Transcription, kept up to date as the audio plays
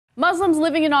Muslims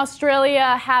living in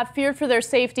Australia have feared for their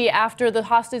safety after the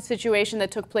hostage situation that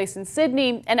took place in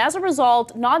Sydney. And as a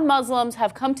result, non-Muslims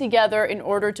have come together in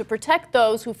order to protect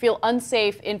those who feel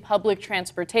unsafe in public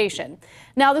transportation.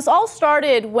 Now, this all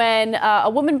started when a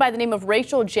woman by the name of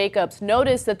Rachel Jacobs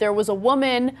noticed that there was a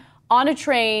woman on a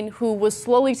train who was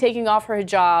slowly taking off her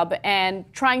hijab and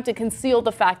trying to conceal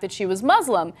the fact that she was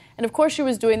Muslim. And of course she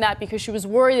was doing that because she was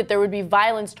worried that there would be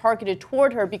violence targeted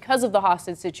toward her because of the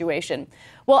hostage situation.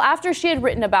 Well, after she had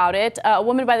written about it, a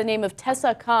woman by the name of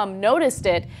Tessa Cum noticed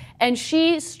it, and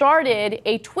she started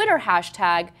a Twitter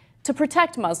hashtag to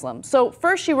protect Muslims. So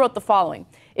first she wrote the following: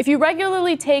 if you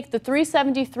regularly take the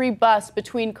 373 bus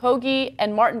between Coogee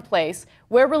and Martin Place,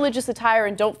 wear religious attire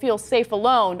and don't feel safe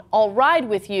alone, I'll ride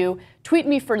with you, tweet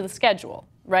me for the schedule,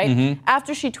 right? Mm-hmm.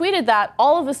 After she tweeted that,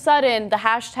 all of a sudden the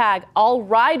hashtag I'll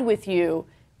ride with you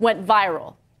went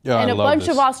viral. Yeah, and a bunch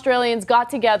of Australians got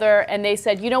together and they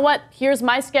said, you know what, here's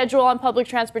my schedule on public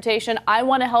transportation. I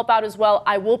want to help out as well.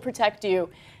 I will protect you.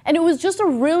 And it was just a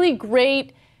really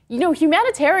great,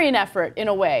 humanitarian effort in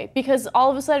a way, because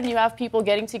all of a sudden you have people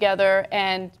getting together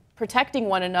and protecting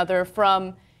one another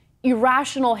from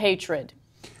irrational hatred.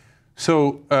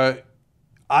 So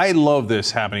I love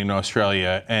this happening in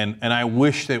Australia, and I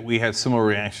wish that we had similar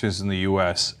reactions in the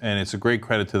U.S., and it's a great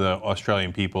credit to the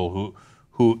Australian people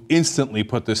who instantly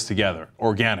put this together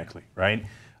organically, right?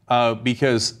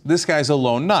 Because this guy's a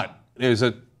lone nut. There's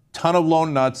a ton of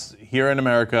lone nuts here in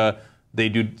America. They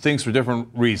do things for different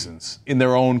reasons in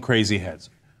their own crazy heads.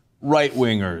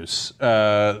 Right-wingers,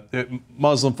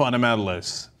 Muslim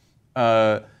fundamentalists,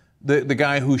 the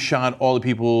guy who shot all the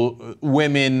people,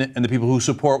 women, and the people who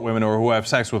support women or who have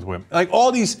sex with women. Like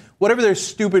all these, whatever their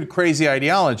stupid, crazy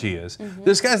ideology is. Mm-hmm.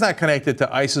 This guy's not connected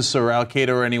to ISIS or Al-Qaeda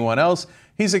or anyone else.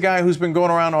 He's a guy who's been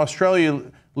going around Australia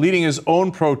leading his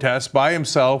own protests by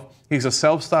himself. He's a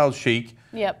self-styled sheikh.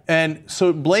 Yep. And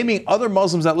so blaming other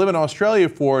Muslims that live in Australia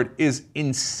for it is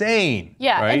insane.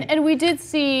 Yeah, right? and we did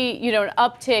see, an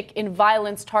uptick in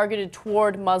violence targeted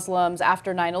toward Muslims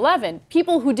after 9/11.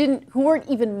 People who weren't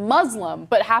even Muslim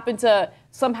but happened to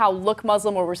somehow look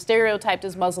Muslim or were stereotyped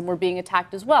as Muslim were being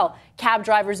attacked as well. Cab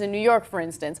drivers in New York, for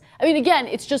instance. I mean, again,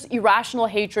 it's just irrational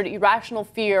hatred, irrational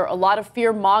fear, a lot of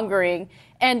fear mongering.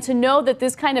 And to know that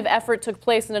this kind of effort took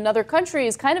place in another country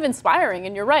is kind of inspiring.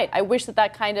 And you're right. I wish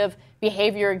that kind of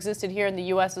behavior existed here in the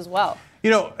U.S. as well.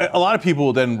 A lot of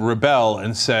people then rebel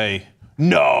and say,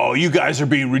 no, you guys are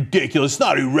being ridiculous. It's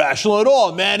not irrational at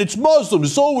all, man. It's Muslims.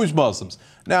 It's always Muslims.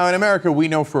 Now, in America, we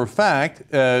know for a fact,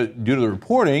 due to the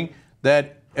reporting,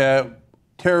 that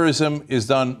terrorism is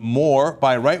done more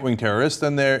by right-wing terrorists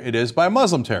than it is by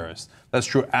Muslim terrorists. That's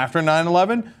true after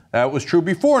 9/11. That was true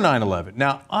before 9/11.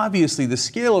 Now, obviously, the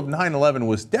scale of 9/11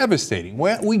 was devastating.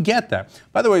 We get that.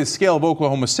 By the way, the scale of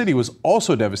Oklahoma City was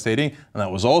also devastating, and that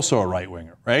was also a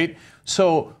right-winger, right?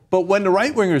 So, but when the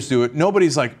right-wingers do it,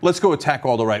 nobody's like, let's go attack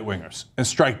all the right-wingers and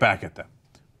strike back at them.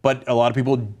 But a lot of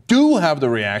people do have the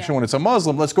reaction when it's a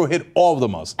Muslim, let's go hit all of the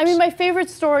Muslims. I mean, my favorite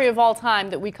story of all time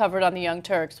that we covered on the Young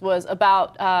Turks was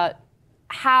about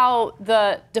how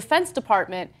the Defense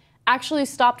Department actually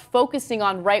stopped focusing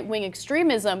on right-wing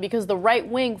extremism because the right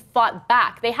wing fought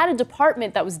back. They had a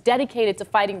department that was dedicated to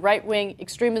fighting right-wing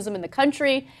extremism in the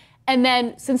country. And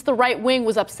then since the right wing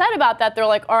was upset about that, they're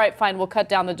like, all right, fine, we'll cut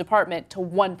down the department to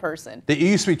one person. There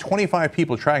used to be 25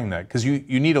 people tracking that because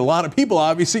you need a lot of people,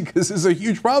 obviously, because this is a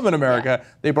huge problem in America. Yeah.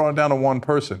 They brought it down to one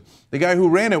person. The guy who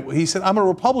ran it, he said, I'm a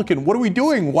Republican. What are we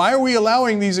doing? Why are we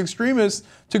allowing these extremists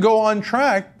to go on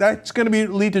track? That's going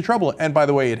to lead to trouble. And by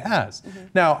the way, it has. Mm-hmm.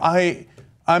 Now,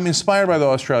 I'm inspired by the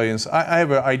Australians. I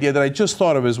have an idea that I just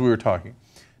thought of as we were talking.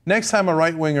 Next time a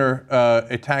right-winger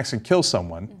attacks and kills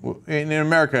someone, in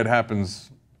America it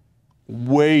happens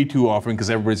way too often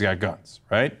because everybody's got guns,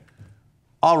 right?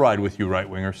 I'll ride with you,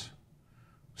 right-wingers.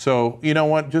 So, you know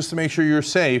what? Just to make sure you're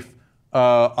safe,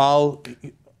 I'll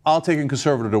take a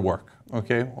conservative to work,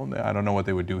 okay? Well, I don't know what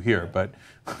they would do here, but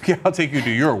okay, I'll take you to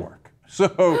your work.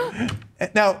 So,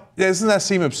 now, doesn't that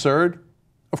seem absurd?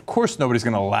 Of course nobody's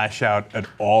going to lash out at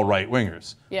all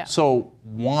right-wingers. Yeah. So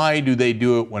why do they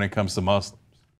do it when it comes to Muslims?